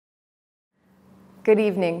Good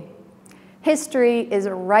evening. History is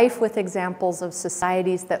rife with examples of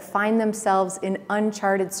societies that find themselves in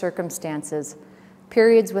uncharted circumstances,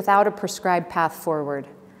 periods without a prescribed path forward,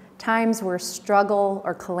 times where struggle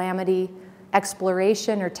or calamity,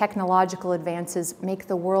 exploration or technological advances make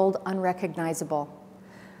the world unrecognizable.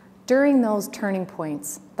 During those turning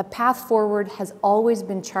points, the path forward has always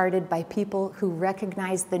been charted by people who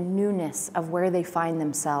recognize the newness of where they find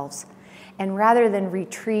themselves. And rather than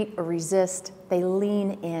retreat or resist, they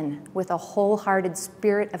lean in with a wholehearted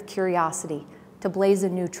spirit of curiosity to blaze a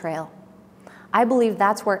new trail. I believe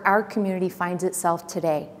that's where our community finds itself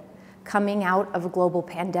today, coming out of a global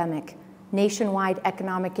pandemic, nationwide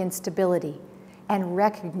economic instability, and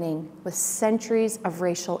reckoning with centuries of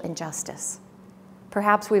racial injustice.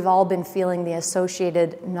 Perhaps we've all been feeling the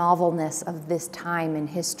associated novelness of this time in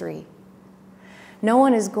history. No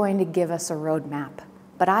one is going to give us a roadmap,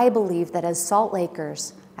 but I believe that as Salt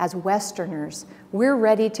Lakers, as Westerners, we're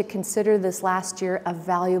ready to consider this last year a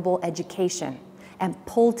valuable education and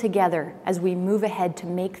pull together as we move ahead to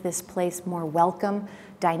make this place more welcome,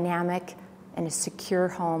 dynamic, and a secure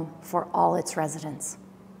home for all its residents.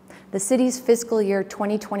 The city's fiscal year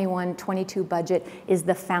 2021-22 budget is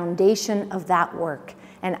the foundation of that work,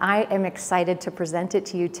 and I am excited to present it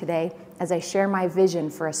to you today as I share my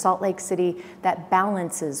vision for a Salt Lake City that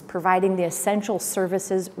balances providing the essential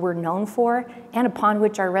services we're known for and upon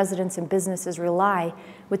which our residents and businesses rely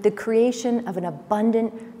with the creation of an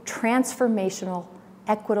abundant, transformational,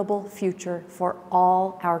 equitable future for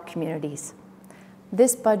all our communities.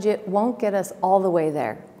 This budget won't get us all the way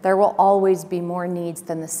there. There will always be more needs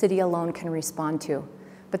than the city alone can respond to.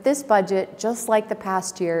 But this budget, just like the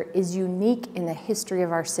past year, is unique in the history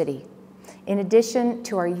of our city. In addition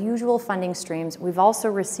to our usual funding streams, we've also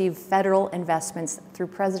received federal investments through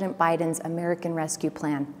President Biden's American Rescue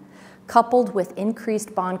Plan. Coupled with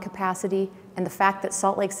increased bond capacity and the fact that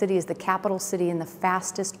Salt Lake City is the capital city in the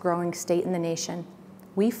fastest growing state in the nation,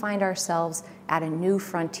 we find ourselves at a new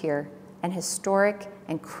frontier, an historic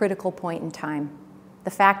and critical point in time.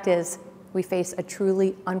 The fact is, we face a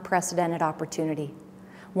truly unprecedented opportunity,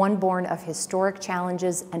 one born of historic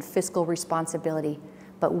challenges and fiscal responsibility,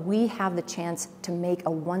 but we have the chance to make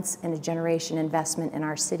a once-in-a-generation investment in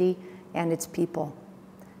our city and its people.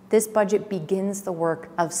 This budget begins the work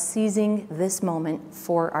of seizing this moment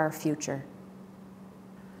for our future.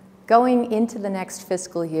 Going into the next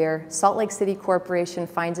fiscal year, Salt Lake City Corporation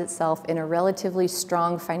finds itself in a relatively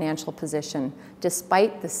strong financial position,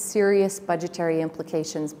 despite the serious budgetary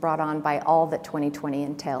implications brought on by all that 2020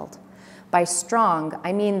 entailed. By strong,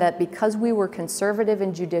 I mean that because we were conservative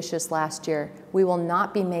and judicious last year, we will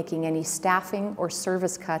not be making any staffing or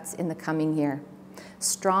service cuts in the coming year.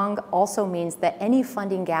 Strong also means that any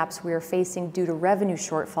funding gaps we are facing due to revenue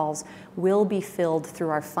shortfalls will be filled through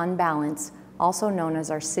our fund balance, also known as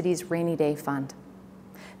our city's rainy day fund.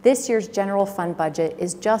 This year's general fund budget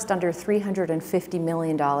is just under $350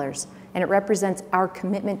 million, and it represents our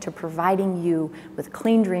commitment to providing you with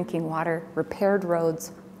clean drinking water, repaired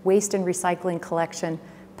roads, waste and recycling collection,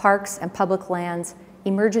 parks and public lands,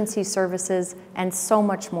 emergency services, and so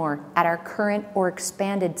much more at our current or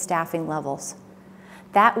expanded staffing levels.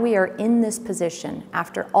 That we are in this position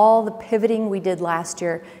after all the pivoting we did last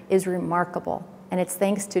year is remarkable. And it's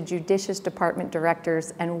thanks to judicious department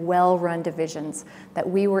directors and well-run divisions that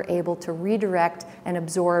we were able to redirect and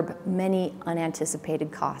absorb many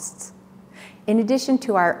unanticipated costs. In addition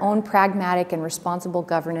to our own pragmatic and responsible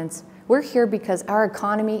governance, we're here because our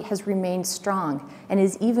economy has remained strong and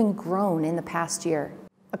has even grown in the past year.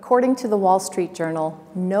 According to the Wall Street Journal,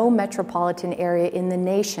 no metropolitan area in the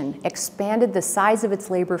nation expanded the size of its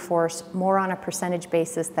labor force more on a percentage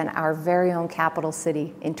basis than our very own capital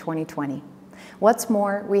city in 2020. What's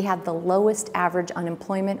more, we had the lowest average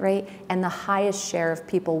unemployment rate and the highest share of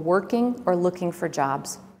people working or looking for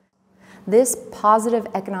jobs. This positive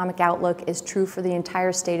economic outlook is true for the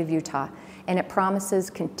entire state of Utah, and it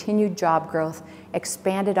promises continued job growth,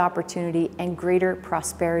 expanded opportunity, and greater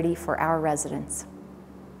prosperity for our residents.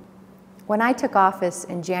 When I took office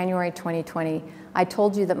in January 2020, I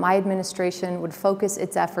told you that my administration would focus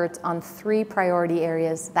its efforts on 3 priority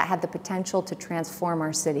areas that had the potential to transform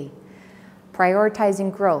our city.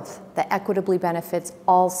 Prioritizing growth that equitably benefits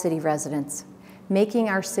all city residents, making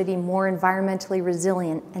our city more environmentally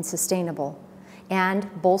resilient and sustainable, and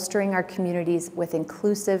bolstering our communities with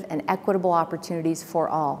inclusive and equitable opportunities for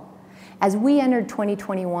all. As we entered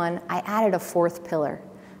 2021, I added a 4th pillar,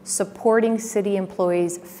 supporting city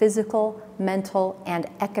employees' physical, mental, and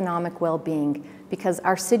economic well-being, because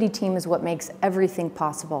our city team is what makes everything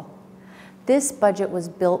possible. This budget was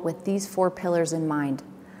built with these 4 pillars in mind.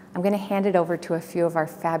 I'm going to hand it over to a few of our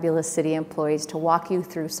fabulous city employees to walk you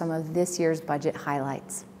through some of this year's budget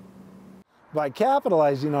highlights. By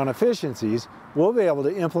capitalizing on efficiencies, we'll be able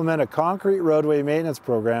to implement a concrete roadway maintenance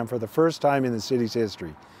program for the first time in the city's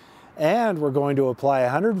history. And we're going to apply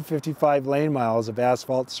 155 lane miles of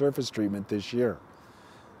asphalt surface treatment this year.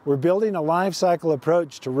 We're building a life cycle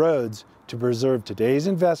approach to roads to preserve today's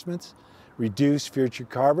investments, reduce future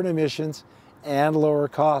carbon emissions, and lower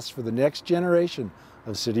costs for the next generation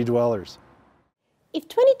of city dwellers. If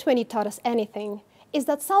 2020 taught us anything, it's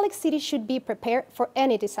that Salt Lake City should be prepared for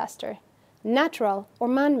any disaster, natural or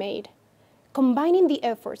man-made. Combining the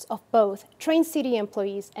efforts of both trained city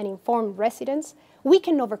employees and informed residents, we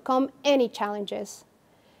can overcome any challenges.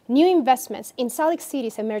 New investments in Salt Lake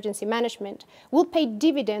City's emergency management will pay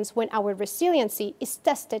dividends when our resiliency is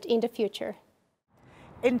tested in the future.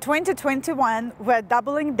 In 2021, we're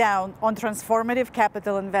doubling down on transformative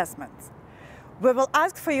capital investments. We will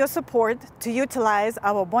ask for your support to utilize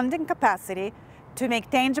our bonding capacity to make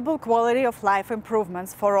tangible quality of life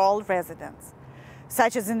improvements for all residents,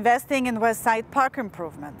 such as investing in West Side Park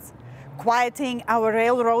improvements, quieting our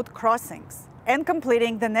railroad crossings, and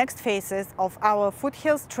completing the next phases of our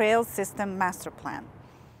Foothills Trail System Master Plan.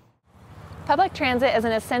 Public transit is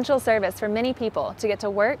an essential service for many people to get to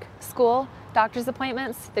work, school, doctor's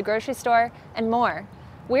appointments, the grocery store, and more.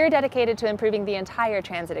 We're dedicated to improving the entire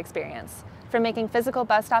transit experience, from making physical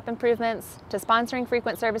bus stop improvements to sponsoring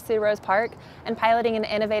frequent service through Rose Park and piloting an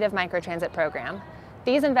innovative microtransit program.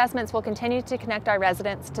 These investments will continue to connect our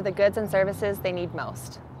residents to the goods and services they need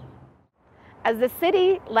most. As the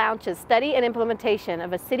city launches study and implementation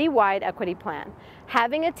of a citywide equity plan,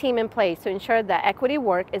 having a team in place to ensure that equity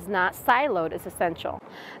work is not siloed is essential.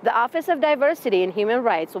 The Office of Diversity and Human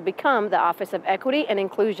Rights will become the Office of Equity and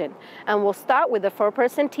Inclusion, and will start with a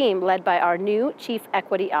 4-person team led by our new Chief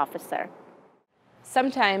Equity Officer.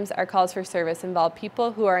 Sometimes our calls for service involve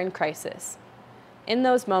people who are in crisis. In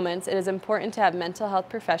those moments, it is important to have mental health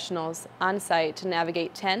professionals on site to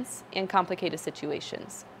navigate tense and complicated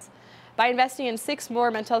situations. By investing in 6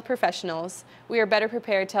 more mental health professionals, we are better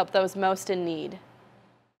prepared to help those most in need.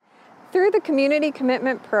 Through the Community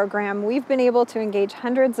Commitment Program, we've been able to engage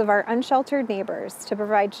hundreds of our unsheltered neighbors to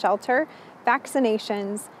provide shelter,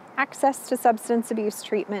 vaccinations, access to substance abuse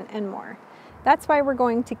treatment, and more. That's why we're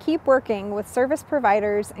going to keep working with service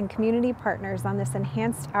providers and community partners on this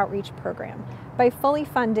enhanced outreach program by fully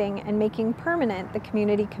funding and making permanent the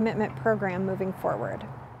Community Commitment Program moving forward.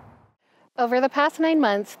 Over the past 9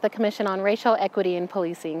 months, the Commission on Racial Equity in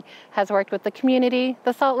Policing has worked with the community,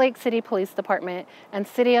 the Salt Lake City Police Department, and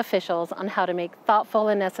city officials on how to make thoughtful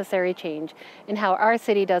and necessary change in how our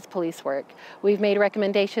city does police work. We've made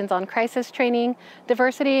recommendations on crisis training,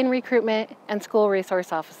 diversity in recruitment, and school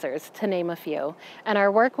resource officers, to name a few. And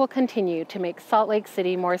our work will continue to make Salt Lake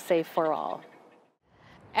City more safe for all.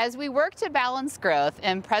 As we work to balance growth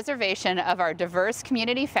and preservation of our diverse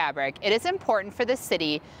community fabric, it is important for the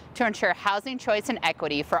city to ensure housing choice and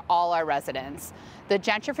equity for all our residents. The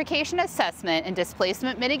gentrification assessment and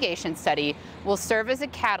displacement mitigation study will serve as a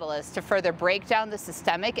catalyst to further break down the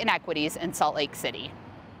systemic inequities in Salt Lake City.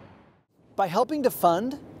 By helping to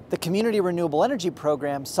fund the Community Renewable Energy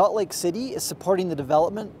Program, Salt Lake City is supporting the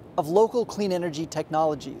development of local clean energy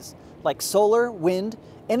technologies like solar, wind,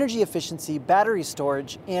 energy efficiency, battery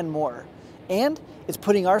storage, and more. And it's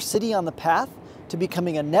putting our city on the path to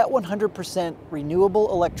becoming a net 100%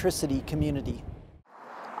 renewable electricity community.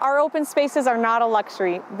 Our open spaces are not a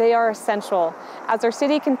luxury, they are essential. As our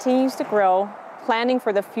city continues to grow, planning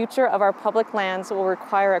for the future of our public lands will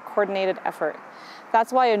require a coordinated effort.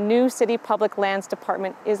 That's why a new city public lands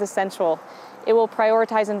department is essential. It will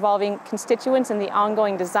prioritize involving constituents in the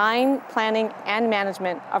ongoing design, planning, and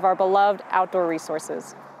management of our beloved outdoor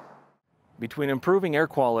resources. Between improving air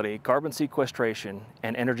quality, carbon sequestration,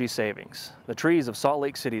 and energy savings, the trees of Salt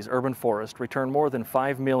Lake City's urban forest return more than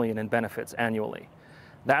 $5 million in benefits annually.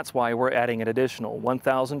 That's why we're adding an additional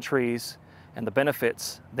 1,000 trees and the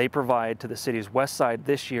benefits they provide to the city's west side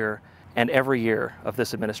this year and every year of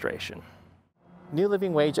this administration. New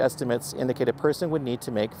living wage estimates indicate a person would need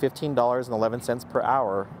to make $15.11 per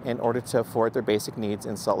hour in order to afford their basic needs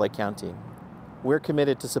in Salt Lake County. We're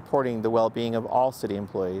committed to supporting the well-being of all city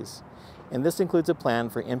employees, and this includes a plan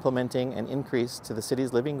for implementing an increase to the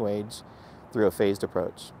city's living wage through a phased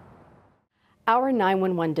approach. Our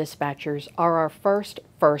 911 dispatchers are our first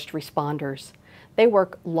responders. They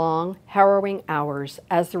work long, harrowing hours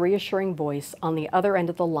as the reassuring voice on the other end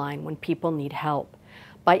of the line when people need help.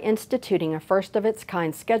 By instituting a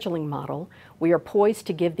first-of-its-kind scheduling model, we are poised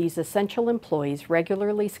to give these essential employees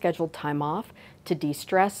regularly scheduled time off to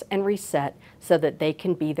de-stress and reset so that they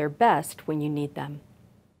can be their best when you need them.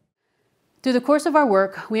 Through the course of our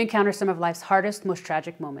work, we encounter some of life's hardest, most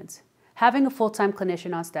tragic moments. Having a full-time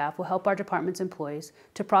clinician on staff will help our department's employees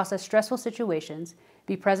to process stressful situations,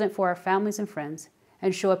 be present for our families and friends,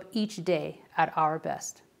 and show up each day at our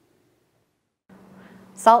best.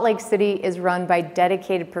 Salt Lake City is run by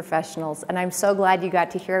dedicated professionals, and I'm so glad you got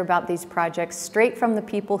to hear about these projects straight from the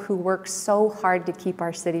people who work so hard to keep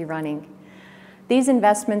our city running. These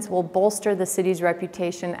investments will bolster the city's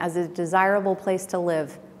reputation as a desirable place to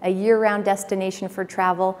live, a year-round destination for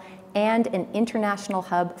travel, and an international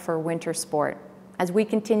hub for winter sport. As we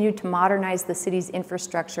continue to modernize the city's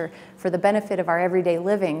infrastructure for the benefit of our everyday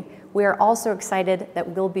living, we are also excited that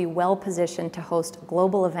we'll be well positioned to host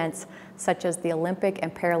global events such as the Olympic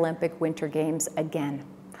and Paralympic Winter Games again.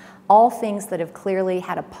 All things that have clearly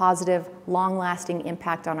had a positive, long-lasting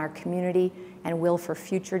impact on our community and will for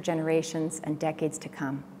future generations and decades to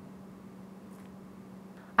come.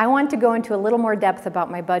 I want to go into a little more depth about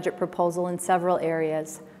my budget proposal in several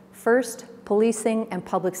areas. First, policing and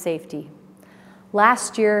public safety.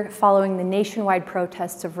 Last year, following the nationwide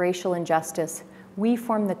protests of racial injustice, we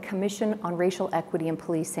formed the Commission on Racial Equity in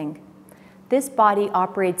Policing. This body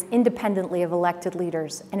operates independently of elected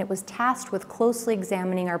leaders, and it was tasked with closely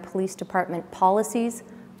examining our police department policies,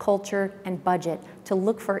 culture, and budget to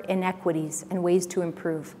look for inequities and ways to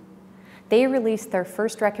improve. They released their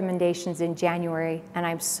first recommendations in January, and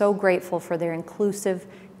I'm so grateful for their inclusive,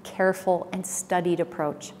 careful, and studied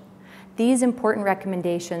approach. These important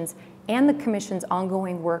recommendations and the Commission's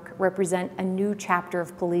ongoing work represent a new chapter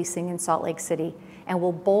of policing in Salt Lake City and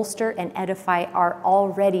will bolster and edify our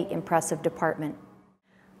already impressive department.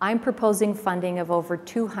 I'm proposing funding of over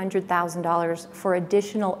 $200,000 for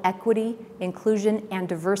additional equity, inclusion, and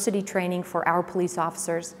diversity training for our police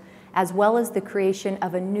officers, as well as the creation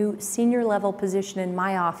of a new senior-level position in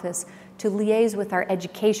my office to liaise with our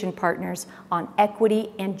education partners on equity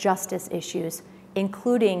and justice issues,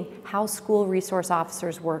 including how school resource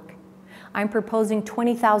officers work. I'm proposing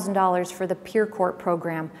 $20,000 for the Peer Court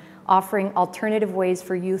program, offering alternative ways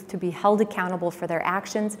for youth to be held accountable for their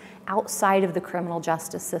actions outside of the criminal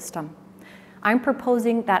justice system. I'm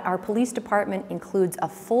proposing that our police department includes a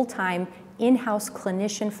full-time, in-house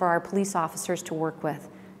clinician for our police officers to work with,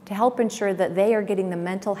 to help ensure that they are getting the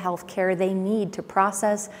mental health care they need to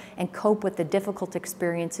process and cope with the difficult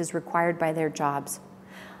experiences required by their jobs.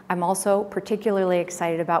 I'm also particularly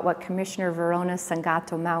excited about what Commissioner Verona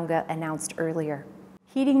Sangato-Maunga announced earlier.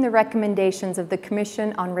 Heeding the recommendations of the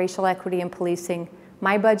Commission on Racial Equity in Policing,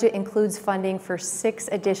 my budget includes funding for 6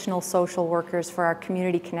 additional social workers for our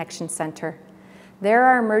Community Connection Center. There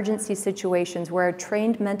are emergency situations where a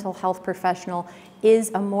trained mental health professional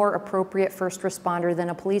is a more appropriate first responder than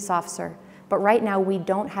a police officer, but right now we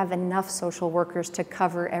don't have enough social workers to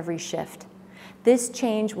cover every shift. This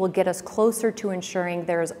change will get us closer to ensuring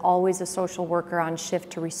there is always a social worker on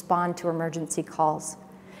shift to respond to emergency calls.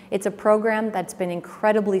 It's a program that's been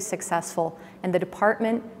incredibly successful, and the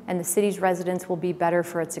department and the city's residents will be better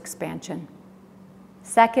for its expansion.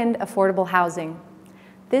 Second, affordable housing.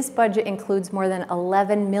 This budget includes more than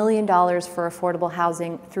 $11 million for affordable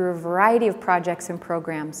housing through a variety of projects and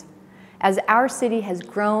programs. As our city has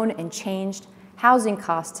grown and changed, housing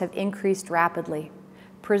costs have increased rapidly.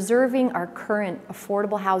 Preserving our current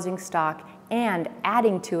affordable housing stock and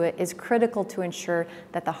adding to it is critical to ensure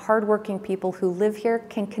that the hardworking people who live here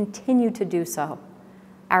can continue to do so.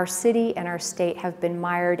 Our city and our state have been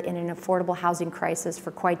mired in an affordable housing crisis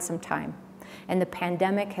for quite some time, and the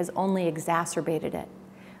pandemic has only exacerbated it.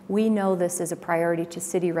 We know this is a priority to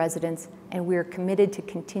city residents, and we are committed to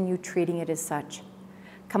continue treating it as such.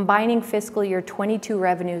 Combining fiscal year 22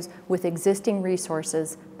 revenues with existing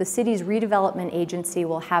resources, the city's redevelopment agency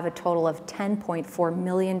will have a total of $10.4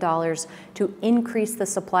 million to increase the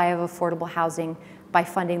supply of affordable housing by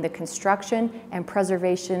funding the construction and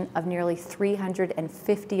preservation of nearly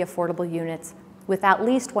 350 affordable units, with at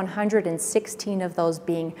least 116 of those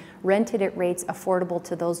being rented at rates affordable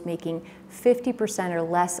to those making 50% or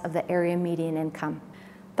less of the area median income.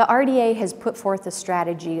 The RDA has put forth a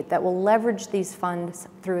strategy that will leverage these funds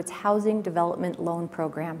through its Housing Development Loan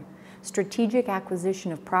Program, strategic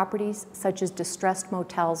acquisition of properties such as distressed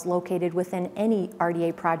motels located within any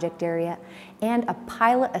RDA project area, and a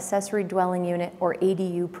pilot accessory dwelling unit or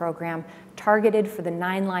ADU program targeted for the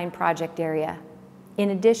 9-line project area.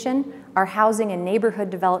 In addition, our housing and neighborhood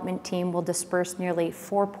development team will disperse nearly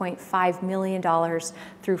 $4.5 million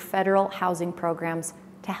through federal housing programs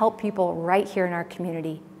to help people right here in our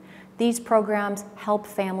community. These programs help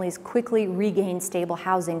families quickly regain stable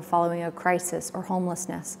housing following a crisis or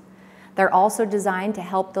homelessness. They're also designed to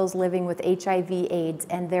help those living with HIV/AIDS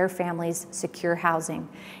and their families secure housing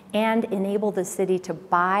and enable the city to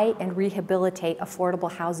buy and rehabilitate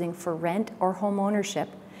affordable housing for rent or home ownership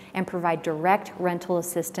and provide direct rental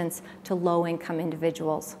assistance to low-income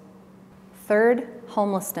individuals. Third,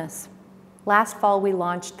 homelessness. Last fall, we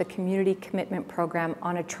launched the Community Commitment Program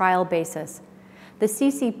on a trial basis. The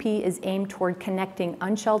CCP is aimed toward connecting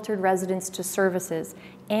unsheltered residents to services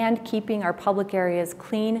and keeping our public areas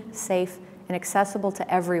clean, safe, and accessible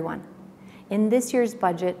to everyone. In this year's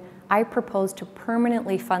budget, I propose to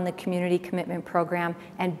permanently fund the Community Commitment Program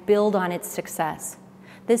and build on its success.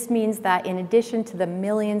 This means that in addition to the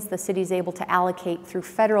millions the city is able to allocate through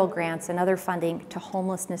federal grants and other funding to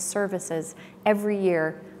homelessness services every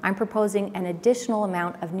year, I'm proposing an additional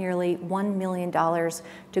amount of nearly $1 million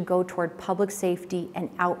to go toward public safety and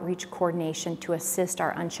outreach coordination to assist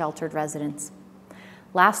our unsheltered residents.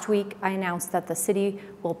 Last week, I announced that the city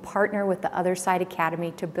will partner with the Other Side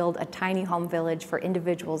Academy to build a tiny home village for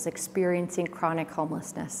individuals experiencing chronic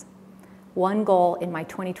homelessness. One goal in my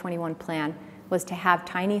 2021 plan was to have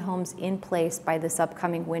tiny homes in place by this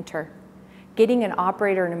upcoming winter. Getting an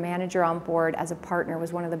operator and a manager on board as a partner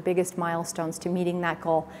was one of the biggest milestones to meeting that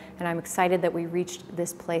goal, and I'm excited that we reached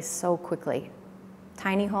this place so quickly.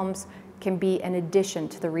 Tiny homes can be an addition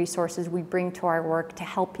to the resources we bring to our work to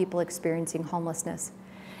help people experiencing homelessness.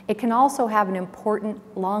 It can also have an important,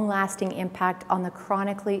 long-lasting impact on the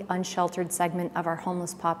chronically unsheltered segment of our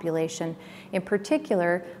homeless population, in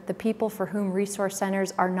particular, the people for whom resource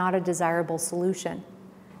centers are not a desirable solution.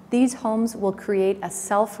 These homes will create a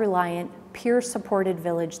self-reliant, peer-supported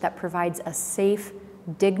village that provides a safe,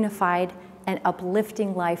 dignified, and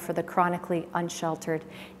uplifting life for the chronically unsheltered,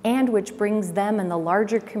 and which brings them and the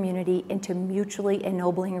larger community into mutually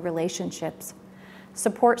ennobling relationships.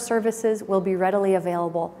 Support services will be readily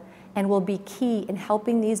available and will be key in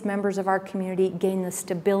helping these members of our community gain the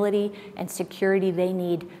stability and security they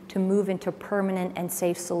need to move into permanent and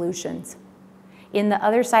safe solutions. In the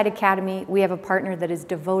Other Side Academy, we have a partner that is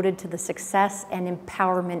devoted to the success and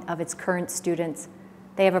empowerment of its current students.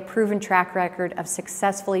 They have a proven track record of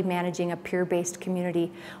successfully managing a peer-based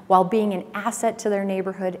community while being an asset to their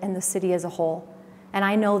neighborhood and the city as a whole. And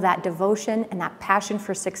I know that devotion and that passion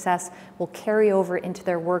for success will carry over into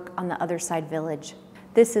their work on the Other Side Village.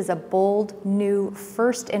 This is a bold, new,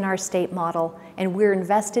 first in our state model, and we're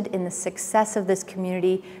invested in the success of this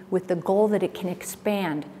community with the goal that it can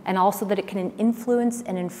expand and also that it can influence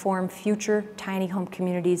and inform future tiny home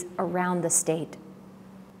communities around the state.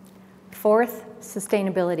 Fourth,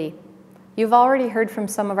 sustainability. You've already heard from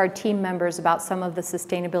some of our team members about some of the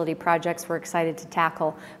sustainability projects we're excited to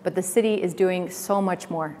tackle, but the city is doing so much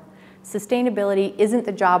more. Sustainability isn't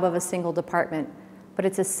the job of a single department, but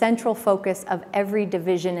it's a central focus of every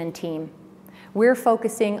division and team. We're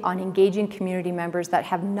focusing on engaging community members that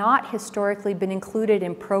have not historically been included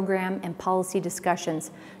in program and policy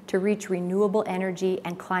discussions to reach renewable energy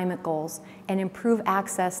and climate goals and improve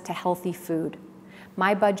access to healthy food.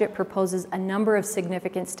 My budget proposes a number of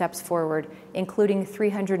significant steps forward, including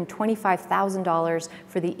 $325,000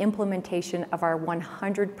 for the implementation of our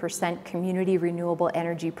 100% community renewable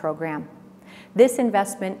energy program. This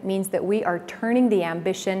investment means that we are turning the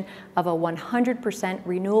ambition of a 100%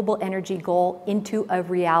 renewable energy goal into a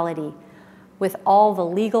reality, with all the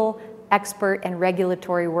legal, expert, and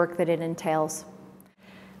regulatory work that it entails.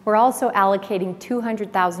 We're also allocating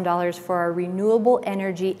 $200,000 for our Renewable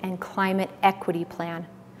Energy and Climate Equity Plan.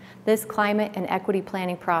 This climate and equity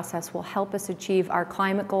planning process will help us achieve our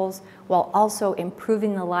climate goals while also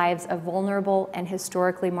improving the lives of vulnerable and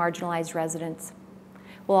historically marginalized residents.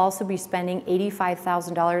 We'll also be spending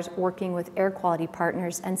 $85,000 working with air quality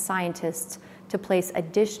partners and scientists to place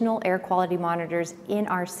additional air quality monitors in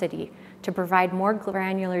our city to provide more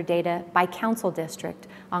granular data by council district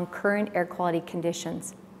on current air quality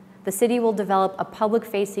conditions. The city will develop a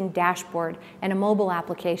public-facing dashboard and a mobile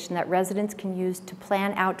application that residents can use to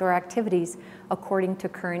plan outdoor activities according to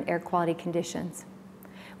current air quality conditions.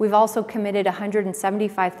 We've also committed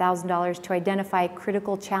 $175,000 to identify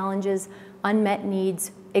critical challenges, unmet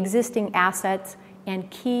needs, existing assets, and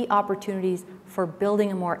key opportunities for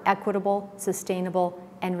building a more equitable, sustainable,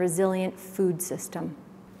 and resilient food system.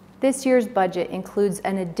 This year's budget includes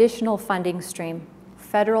an additional funding stream,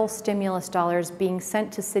 federal stimulus dollars being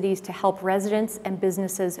sent to cities to help residents and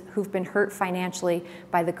businesses who've been hurt financially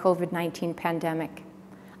by the COVID-19 pandemic.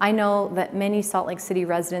 I know that many Salt Lake City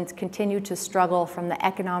residents continue to struggle from the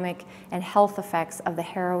economic and health effects of the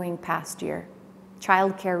harrowing past year.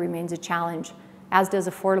 Childcare remains a challenge, as does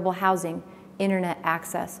affordable housing, internet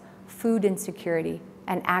access, food insecurity,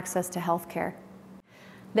 and access to health care.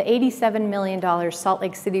 The $87 million Salt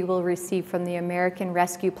Lake City will receive from the American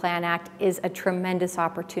Rescue Plan Act is a tremendous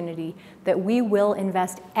opportunity that we will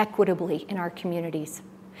invest equitably in our communities.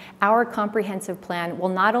 Our comprehensive plan will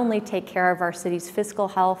not only take care of our city's fiscal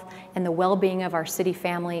health and the well-being of our city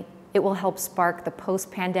family, it will help spark the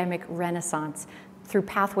post-pandemic renaissance through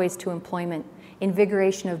pathways to employment,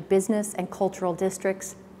 invigoration of business and cultural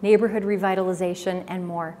districts, neighborhood revitalization, and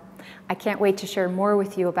more. I can't wait to share more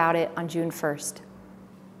with you about it on June 1st.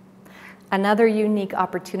 Another unique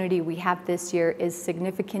opportunity we have this year is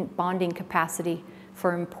significant bonding capacity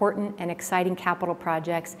for important and exciting capital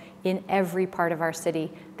projects in every part of our city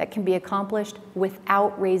that can be accomplished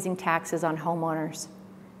without raising taxes on homeowners.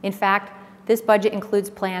 In fact, this budget includes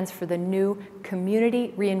plans for the new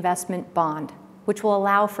Community Reinvestment Bond, which will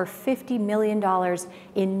allow for $50 million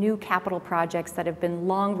in new capital projects that have been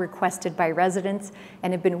long requested by residents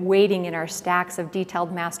and have been waiting in our stacks of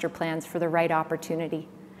detailed master plans for the right opportunity.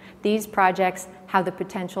 These projects have the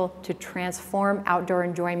potential to transform outdoor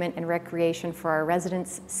enjoyment and recreation for our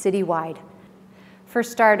residents citywide. For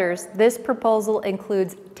starters, this proposal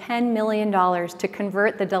includes $10 million to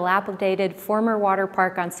convert the dilapidated former water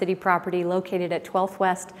park on city property located at 12th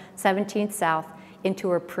West, 17th South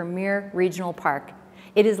into a premier regional park.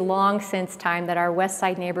 It is long since time that our West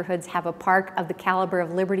Side neighborhoods have a park of the caliber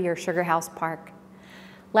of Liberty or Sugar House Park.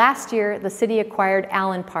 Last year, the city acquired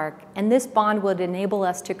Allen Park, and this bond would enable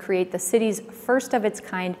us to create the city's first of its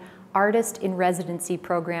kind Artist in Residency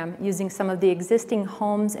program using some of the existing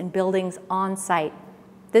homes and buildings on site.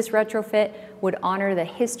 This retrofit would honor the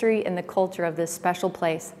history and the culture of this special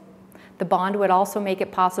place. The bond would also make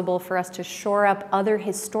it possible for us to shore up other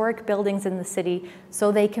historic buildings in the city so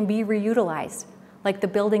they can be reutilized, like the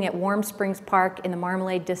building at Warm Springs Park in the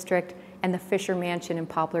Marmalade District and the Fisher Mansion in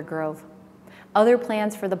Poplar Grove. Other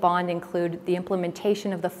plans for the bond include the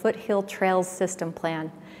implementation of the Foothill Trails System Plan,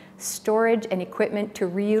 storage and equipment to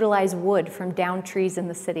reutilize wood from downed trees in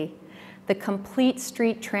the city, the complete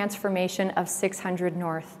street transformation of 600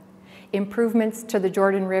 North, improvements to the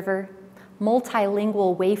Jordan River,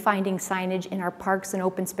 multilingual wayfinding signage in our parks and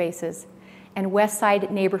open spaces, and West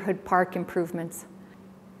Side neighborhood park improvements.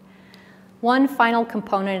 One final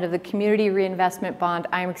component of the Community Reinvestment Bond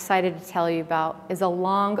I'm excited to tell you about is a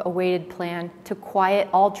long-awaited plan to quiet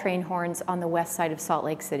all train horns on the west side of Salt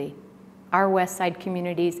Lake City. Our west side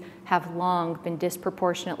communities have long been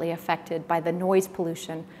disproportionately affected by the noise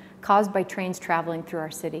pollution caused by trains traveling through our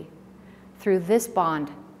city. Through this bond,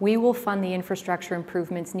 we will fund the infrastructure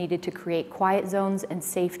improvements needed to create quiet zones and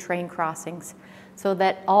safe train crossings so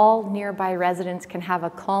that all nearby residents can have a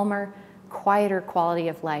calmer, quieter quality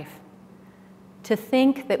of life. To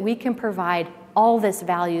think that we can provide all this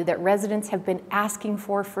value that residents have been asking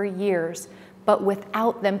for years, but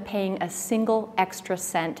without them paying a single extra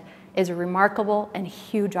cent is a remarkable and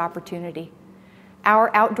huge opportunity. Our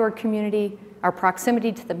outdoor community, our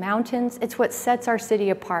proximity to the mountains, it's what sets our city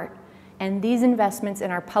apart, and these investments in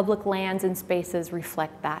our public lands and spaces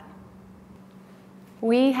reflect that.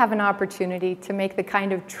 We have an opportunity to make the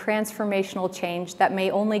kind of transformational change that may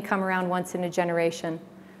only come around once in a generation.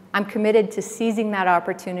 I'm committed to seizing that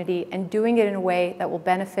opportunity and doing it in a way that will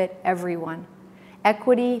benefit everyone.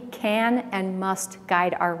 Equity can and must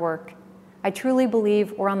guide our work. I truly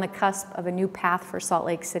believe we're on the cusp of a new path for Salt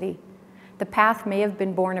Lake City. The path may have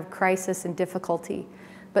been born of crisis and difficulty,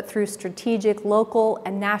 but through strategic local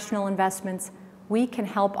and national investments, we can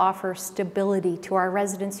help offer stability to our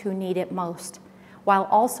residents who need it most, while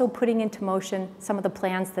also putting into motion some of the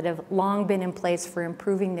plans that have long been in place for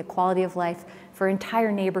improving the quality of life for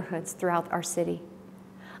entire neighborhoods throughout our city.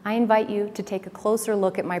 I invite you to take a closer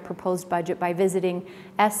look at my proposed budget by visiting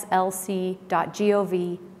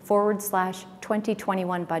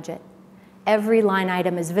slc.gov/2021 budget. Every line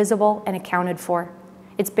item is visible and accounted for.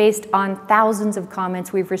 It's based on thousands of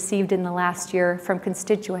comments we've received in the last year from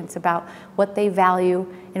constituents about what they value,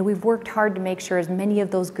 and we've worked hard to make sure as many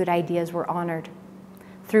of those good ideas were honored.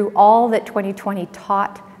 Through all that 2020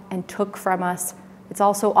 taught and took from us, it's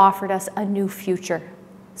also offered us a new future.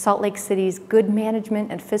 Salt Lake City's good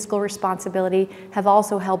management and fiscal responsibility have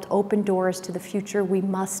also helped open doors to the future we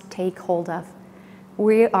must take hold of.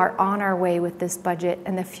 We are on our way with this budget,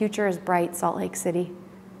 and the future is bright, Salt Lake City.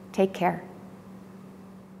 Take care.